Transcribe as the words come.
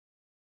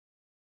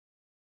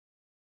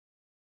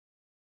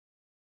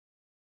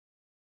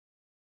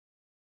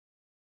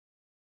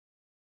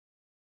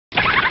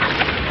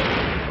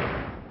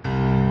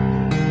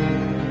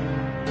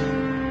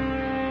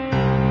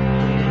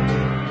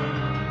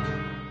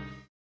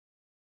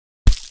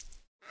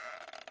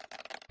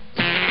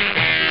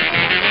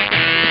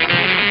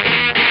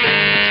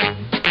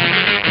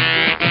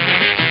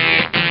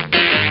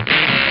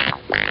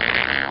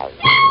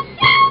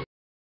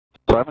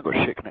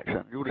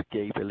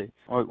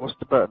What's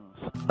the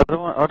buttons? I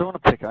don't want a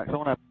pickaxe. I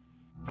want a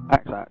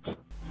axe.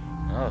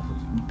 Oh,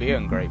 be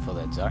ungrateful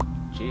then, Zach.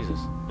 Jesus.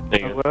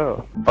 I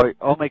will. Alright,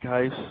 I'll make a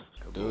house.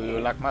 Do you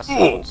like my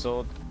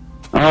sword?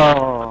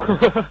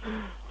 Oh.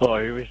 Oh,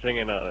 you were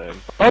singing that then.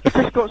 I've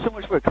just got so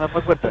much wood. Can I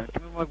have my wood then?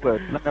 Give me my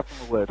wood. Let me have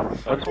my wood.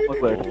 I just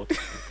want my wood.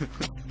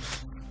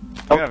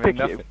 I'll kick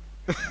you.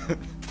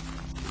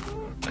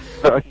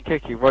 Look, I can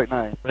kick you right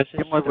now. Give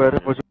me my wood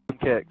and we'll just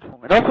kicked.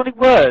 That's only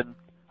one!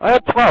 I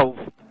had 12!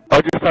 I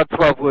just had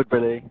 12 wood,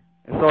 Billy.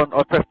 It's on,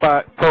 I'll press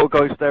back, photo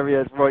ghost, there he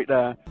is, right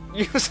there.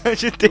 You're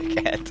such a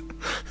dickhead.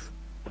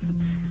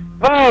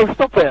 Oh,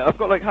 stop it! I've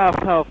got like half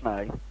health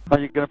now. Are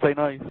you gonna play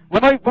nice?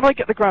 When I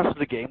get the grasp of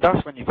the game,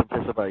 that's when you can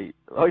participate.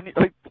 I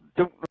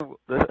don't know what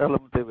the hell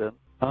I'm doing.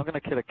 I'm gonna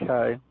kill a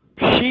cow.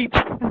 Sheep!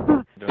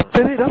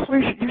 Billy, that's why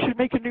you should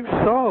make a new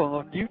song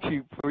on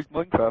YouTube for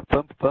Minecraft.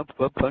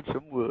 Punch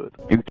some wood.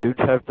 You don't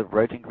have the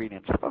right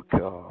ingredients. Fuck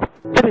off.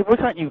 Billy, why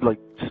can't you like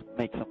just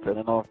make something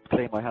and I'll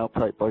claim my help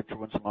type by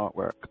drawing some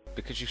artwork?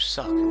 Because you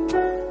suck. I'm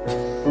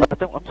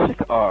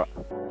sick of art.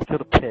 You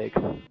killed a pig.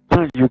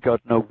 You got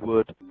no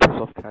wood. Piss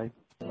off, cow.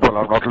 Well,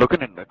 I'm not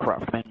looking in the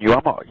craft menu,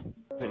 am I? I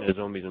think there's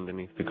zombies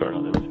underneath the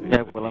garden.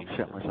 Yeah, well, I'm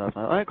shitting myself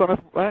now. I ain't got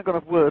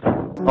enough wood.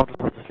 I'll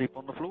just have to sleep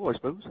on the floor, I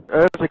suppose.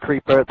 There's a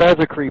creeper.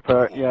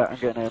 Yeah, I'm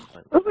getting in.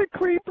 There's a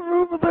creeper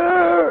over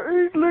there.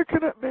 He's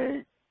looking at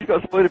me. You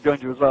got a spider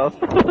behind you as well.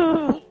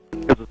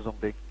 There's a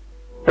zombie.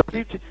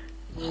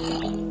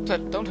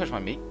 Don't touch my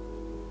meat.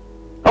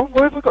 Oh,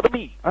 where have I got the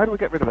meat? How do I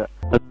get rid of it?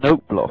 A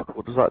note block.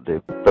 What does that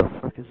do? What the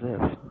fuck is this?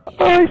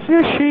 Oh, I see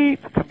a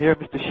sheep. Come here,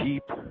 Mr.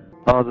 Sheep.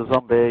 Oh, the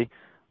zombie.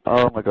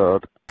 Oh my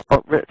god.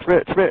 Oh, Rich. He's out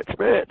of it.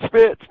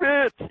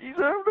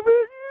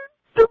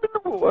 Jump in the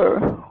water.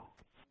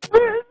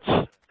 Rich.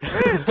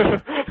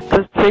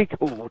 Just take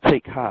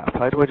half.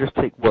 How do I just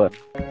take one?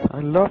 I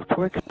love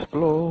to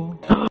explore.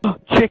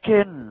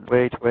 Chicken.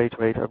 Wait.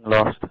 I'm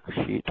lost.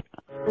 Shit.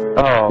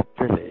 Oh,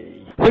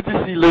 Billy. I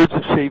just see loads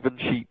of shaven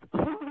sheep.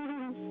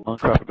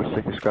 Minecraft the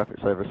sickest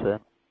graphics I've ever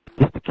seen.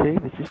 Is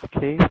this the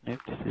cave? No,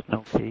 this is no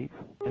cave.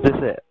 Is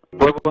this it?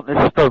 What do I want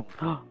this stone?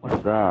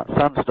 What's that?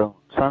 Sandstone.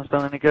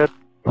 Sandstone any good?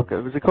 Okay,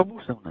 was it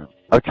cobblestone then?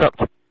 I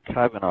chopped a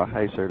cow in our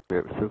house earlier,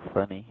 it was so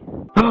funny.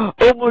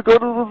 Oh my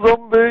god, there's a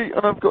zombie!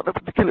 And I've got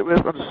nothing to kill it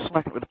with, I'll just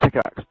smack it with a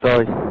pickaxe.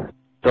 Die.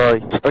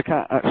 I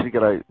can't actually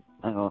get out.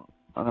 Hang on.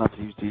 I'm gonna have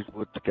to use these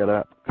wood to get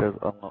out, because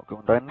I'm not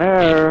going down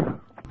there.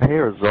 I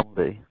hear a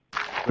zombie.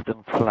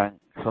 Wooden planks.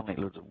 I'll need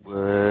loads of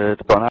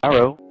wood. Got an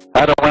arrow.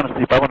 I don't want to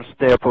sleep. I want to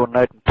stay up all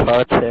night and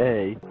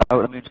party.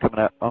 Oh, the moon's coming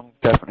out. I'm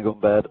definitely going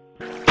to bed.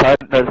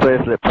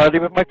 Party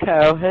with my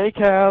cow. Hey,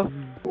 cow.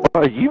 What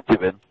are you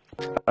doing?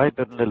 I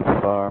built a little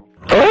farm.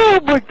 Oh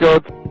my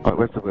god. Alright,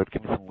 where's the wood?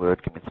 Give me some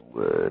wood.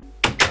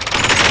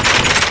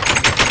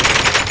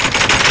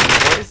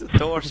 Why is the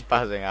door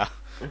spazzing out?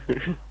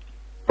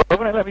 Why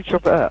won't it let me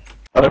chop it up?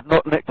 I've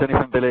not nicked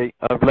anything, Billy.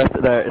 I've left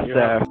it there. It's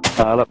there.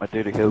 I like my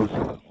dirty hills.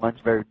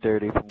 Mine's very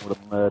dirty from all the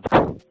mud.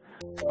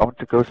 I want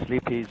to go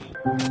sleepies.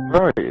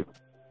 Where are you?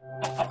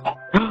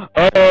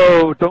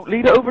 Oh, don't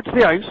lead it over to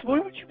the house. Why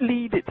would you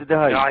lead it to the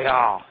house?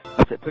 Yeah.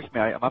 That's it. Push me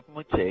out. I'm having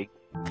my tea.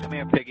 Come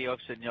here, piggy. I've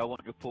seen you. I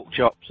want your pork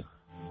chops.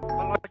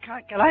 Well, I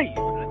can't get out.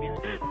 Let me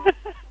out.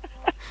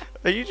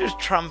 Are you just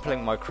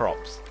trampling my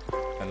crops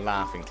and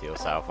laughing to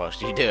yourself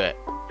whilst you do it?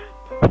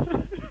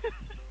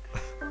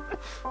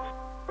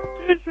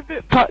 It's a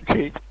bit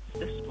patchy.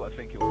 This is what I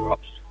think your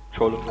crops.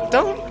 Trolling.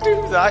 Don't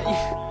do that,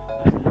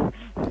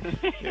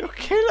 you'll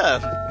kill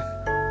him.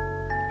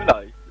 Will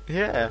I?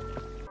 Yeah.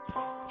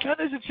 God,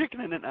 there's a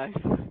chicken in it now.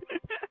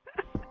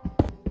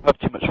 I have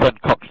too much fun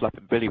cock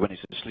slapping Billy when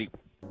he's asleep.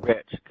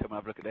 Rich, come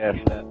have a look at this.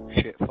 Look,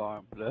 shit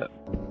farm. Look.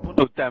 Want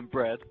no damn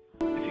bread.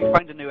 If you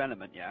find a new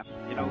element, yeah,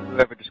 you know,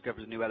 whoever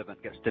discovers a new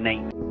element gets the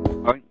name.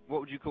 Right?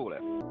 What would you call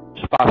it?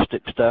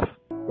 Spastic stuff.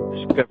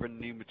 Discovering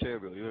new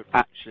material. You're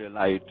actually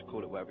allowed to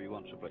call it whatever you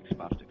want, so like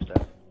spastic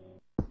stuff.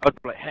 I'd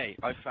be like, hey,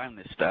 I found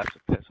this stuff, so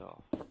piss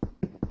off.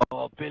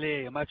 Oh,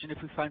 Billy, imagine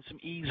if we found some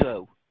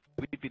EZO.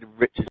 We'd be the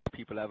richest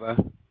people ever.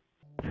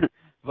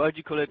 Why'd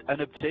you call it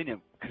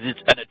unobtainable? Because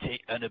it's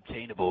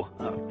unobtainable.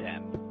 Oh,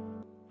 damn.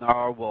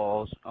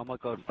 Narwhals. Oh my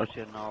god, I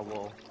see a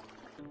narwhal.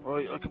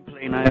 Right, I can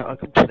play now, I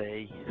can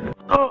play.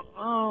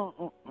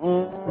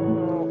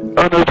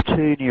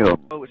 Unobtainium.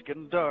 Oh, it's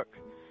getting dark.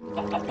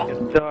 It's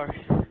getting dark.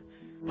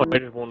 I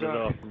just wandered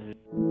off.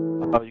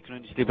 Oh, you can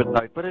only sleep at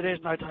night, but it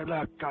is night time.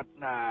 Look, god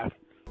nah.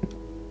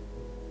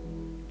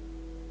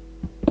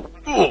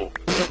 Oh!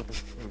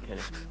 Okay.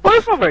 Well,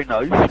 that's not very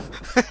nice.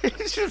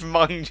 It's just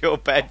munged your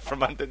bed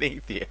from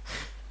underneath you.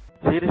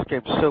 See, this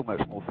game's so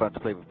much more fun to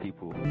play with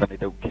people when they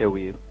don't kill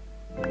you.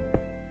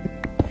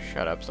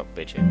 Shut up, stop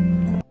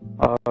bitching.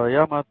 I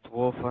am a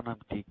dwarf and I'm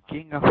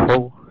digging a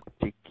hole.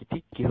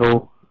 Diggy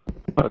hole.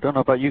 I don't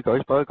know about you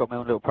guys, but I got my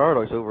own little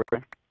paradise over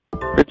here.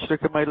 Rich,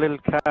 look at my little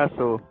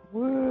castle.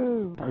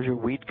 Woo! How's your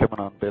weed coming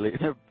on, Billy?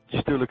 You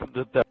still looking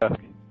at the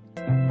dark.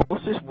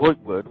 What's this white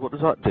word? What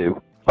does that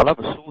do? I'll have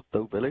a sword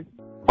though, Billy.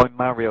 My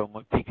Mario,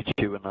 my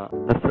Pikachu and that.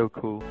 That's so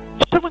cool.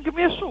 Someone give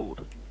me a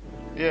sword?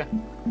 Yeah.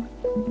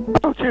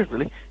 Oh, cheers,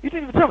 Billy. You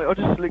didn't even tell me. I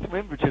just looked at my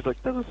inventory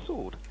like, there's a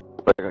sword.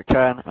 Like, I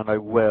can, and I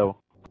will.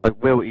 I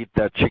will eat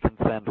that chicken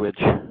sandwich.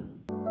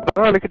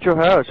 Oh, look at your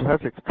house. Your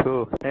house looks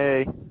cool.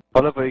 Hey. I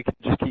love how you can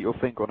just keep your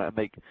finger on it and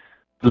make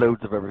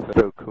loads of everything.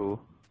 So cool.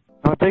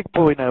 I'm a big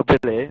boy now,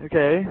 Billy,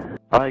 okay?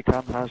 I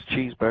can has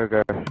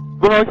cheeseburger.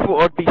 Well, I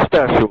thought I'd be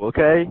special,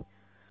 okay?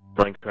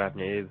 Minecraft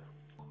noob.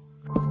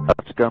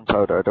 That's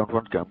gunpowder. I don't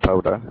want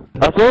gunpowder.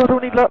 That's all. I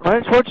don't need that,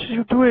 mate. What are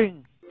you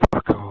doing?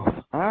 Fuck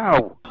off.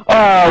 Ow.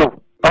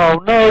 Ow. Oh,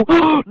 no.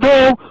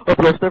 No. I've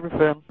lost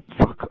everything.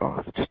 Fuck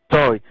off. Just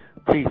die.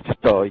 Please,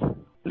 just die.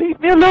 Leave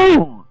me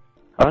alone.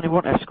 I only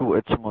want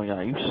escorted to my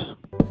house.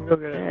 Go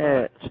get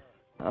it. Rich.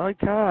 I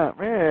can't.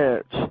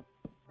 Rich.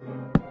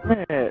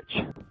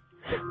 Rich.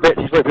 Rich,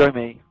 he's right behind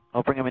me.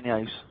 I'll bring him in the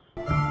house.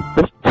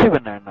 There's two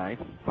in there now.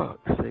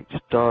 Fuck's sake.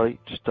 Just die.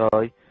 Just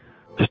die.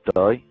 Just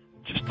die.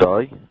 Just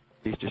die.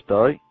 Please just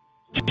die.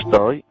 Just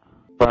die.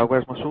 Wow,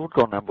 where's my sword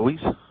gone now,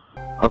 boys?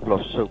 I've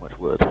lost so much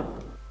wood. I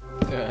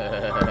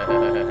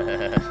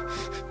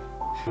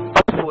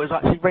thought it was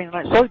actually raining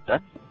outside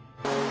then.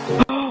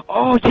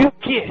 Oh, you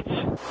git!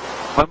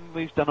 When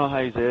we've done our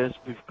houses,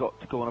 we've got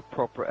to go on a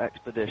proper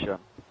expedition.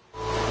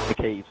 The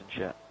caves and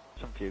shit.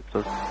 Some few,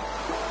 cause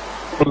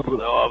it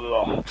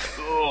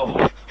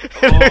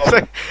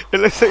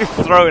looks like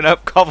he's throwing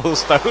up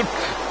cobblestone.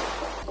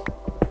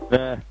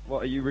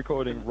 What are you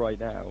recording right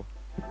now?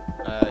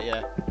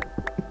 Yeah.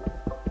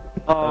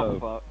 Oh,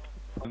 fuck.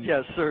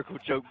 Yeah, circle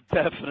joke,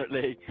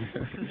 definitely.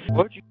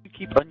 Why do you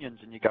keep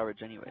onions in your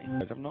garage anyway?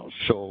 I'm not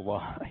sure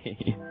why.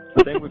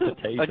 Same with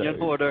potatoes. Onion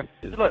hoarder.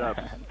 Do you like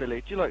that,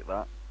 Billy? Do you like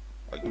that?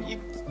 You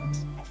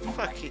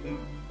fucking...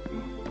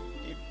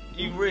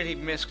 You really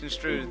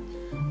misconstrued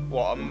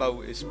what a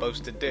moat is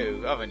supposed to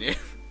do, haven't you?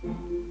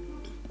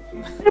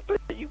 Yeah, but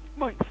you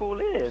might fall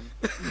in.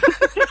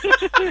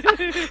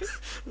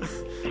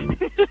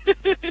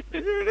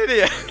 You're an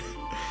idiot.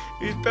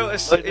 He's built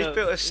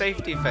a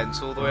safety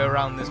fence all the way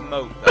around this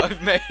moat that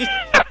I've made.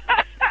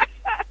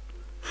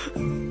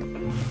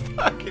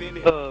 Fucking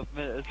idiot. Oh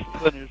man, it's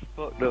funny as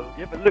fuck though.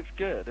 Yeah, but it looks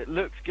good. It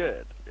looks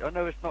good. I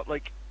know it's not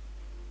like...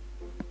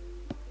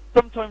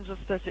 Sometimes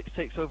aesthetics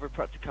takes over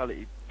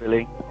practicality,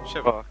 Billy.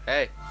 Sure. Oh.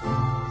 Hey,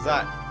 is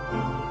that...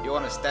 You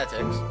want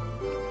aesthetics?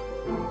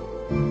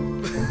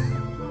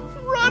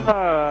 Run!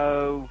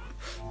 No.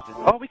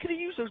 Oh, we could have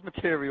used those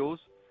materials.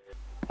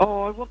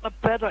 Oh, I want the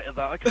bed out of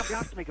that. I can't be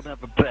asked to make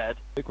another bed.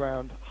 The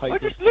ground. I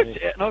just looked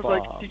at it and I was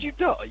like, did you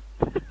die?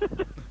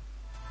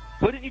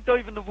 Why didn't you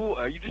dive in the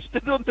water? You just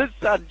stood on the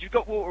sand. You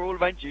got water all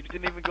around you. You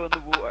didn't even go in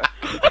the water.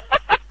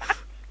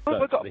 Why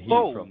have I got a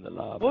bowl? From the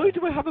lava. Why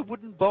do I have a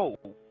wooden bowl?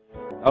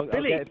 I'll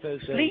Billy, get it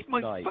Thursday leave my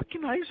night.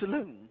 fucking house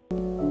alone.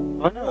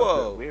 I know.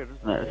 Whoa. It's weird,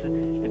 isn't it?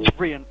 It's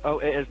free and... Oh,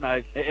 it is now.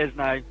 It is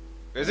now.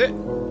 Is it?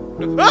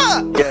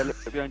 Ah! Yeah,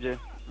 look behind you.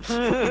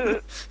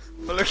 Well,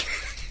 look.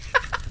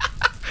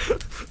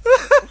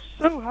 I'm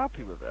so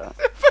happy with that.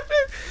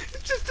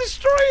 It's just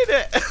destroying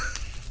it.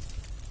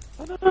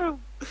 I don't know.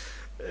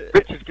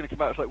 Richard's gonna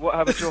come out. It's like, what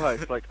happened to your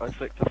house? Like, I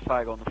flicked a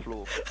fag on the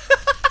floor.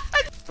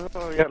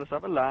 Oh yeah, let's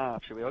have a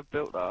laugh, shall we? I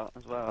built that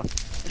as well.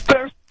 It's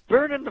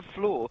burning the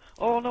floor.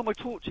 Oh no, my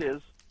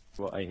torches.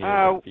 What I hear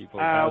Ow, is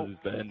people's ow. houses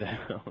burn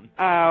down.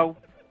 Ow.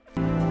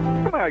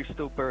 My house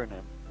still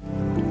burning.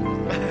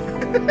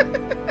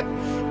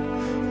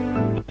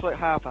 It's like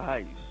half a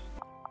house.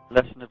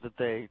 Lesson of the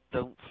day,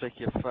 don't flick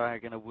your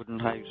fag in a wooden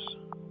house.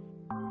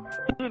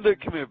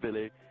 Look, come here,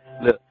 Billy.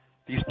 Look,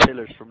 these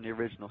pillars from the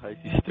original house,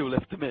 you still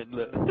left them in,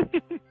 look.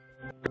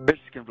 Rich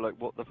is gonna be like,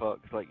 what the fuck?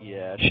 It's like,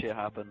 yeah, shit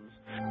happens.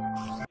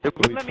 It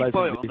wouldn't let me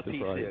buy it on the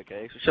PC,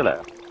 okay? So shut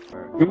up.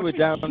 We were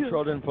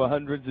downtrodden for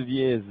hundreds of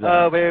years.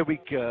 Oh, there we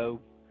go.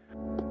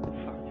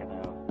 Fucking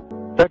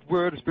hell. That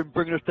word has been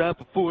bringing us down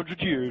for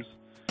 400 years.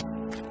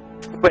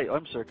 Wait,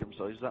 I'm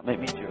circumcised. Does that make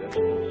me Jewish?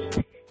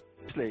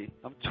 Actually,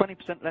 I'm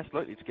 20% less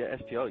likely to get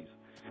STIs.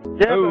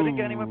 Yeah, but I didn't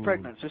get anyone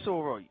pregnant, so it's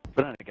alright.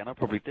 But then again, I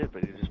probably did,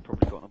 but he just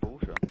probably got an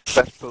abortion.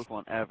 Best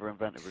Pokemon ever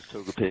invented was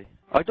Togepi.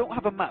 I don't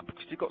have a map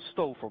because you got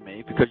stole from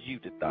me because you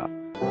did that.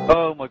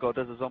 Oh my god,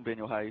 there's a zombie in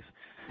your house.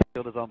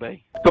 Killed a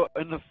zombie. Got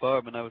in the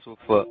farm and now it's all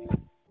fucked.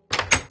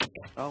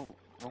 Oh,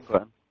 wrong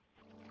button.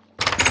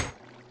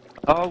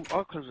 Oh,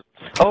 I'll close it.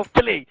 Oh,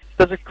 Billy!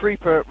 There's a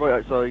creeper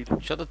right outside.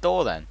 Shut the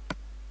door then.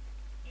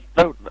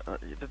 No,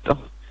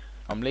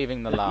 I'm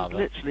leaving the lava.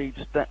 Literally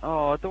just that.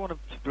 Oh, I don't want to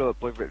blow up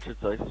by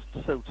Richard's house.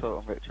 It's so tight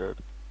on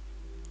Richard.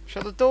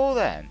 Shut the door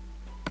then.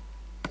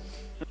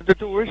 The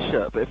door is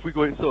shut, but if we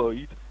go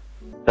inside...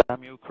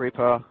 Damn you,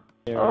 creeper.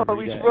 Oh,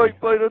 Every he's day. right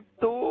by the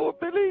door.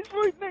 Billy's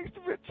right next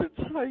to Richard's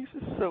house.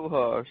 It's so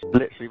harsh.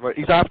 Literally right.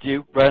 He's after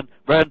you. Run,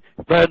 run,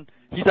 run.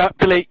 He's at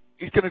Billy.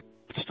 He's gonna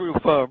destroy your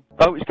farm.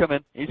 Oh, he's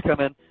coming. He's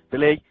coming.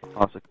 Billy.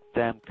 Oh, it's a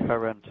damn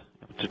current.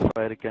 I have to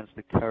fight against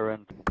the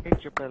current. I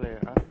need you, Billy.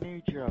 I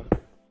need you.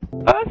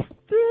 I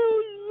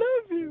still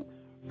love you.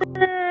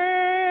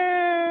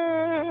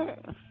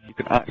 You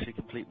can actually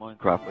complete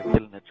Minecraft by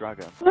killing a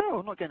dragon. No,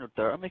 I'm not getting no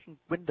dirt. I'm making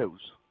windows.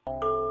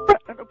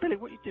 Billy,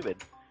 what are you doing?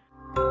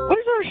 Why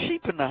is there a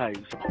sheep in the house?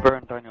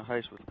 Burn down your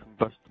house with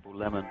combustible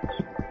lemons.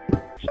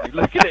 actually.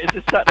 Look at it, it's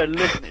just sat there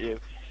looking at you.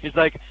 He's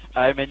like,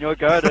 I'm in your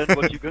garden,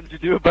 what you going to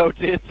do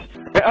about it?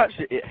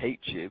 It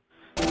hates you.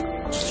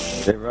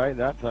 You're right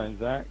that time,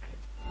 Zach.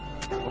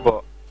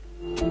 What?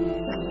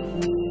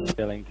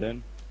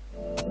 Skellington.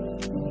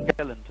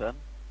 Skeleton?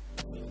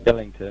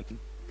 Skellington.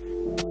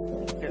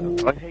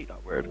 Yeah, I hate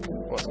that word.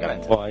 What's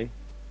skeleton? Why?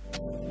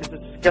 It's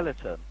a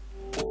skeleton.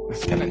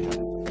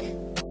 Skeleton.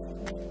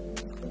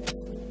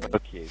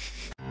 Fuck you.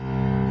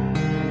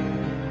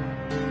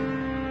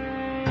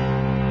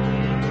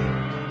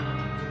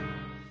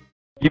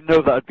 You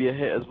know that'd be a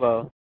hit as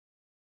well.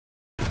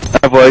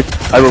 Hi boys,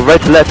 I will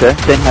write a letter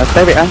saying how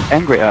very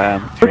angry I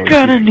am. We're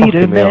gonna need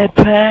a med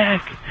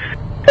pack!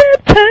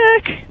 Med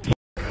pack!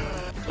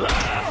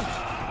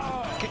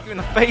 Kick you in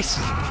the face!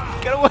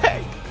 Get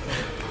away!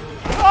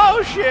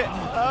 Oh shit!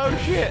 Oh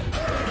shit!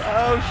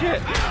 Oh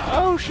shit!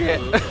 Oh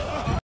shit!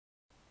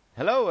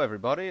 Hello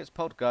everybody, it's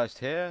Podcast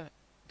here.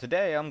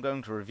 Today I'm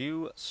going to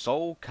review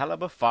Soul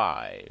Calibur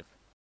 5.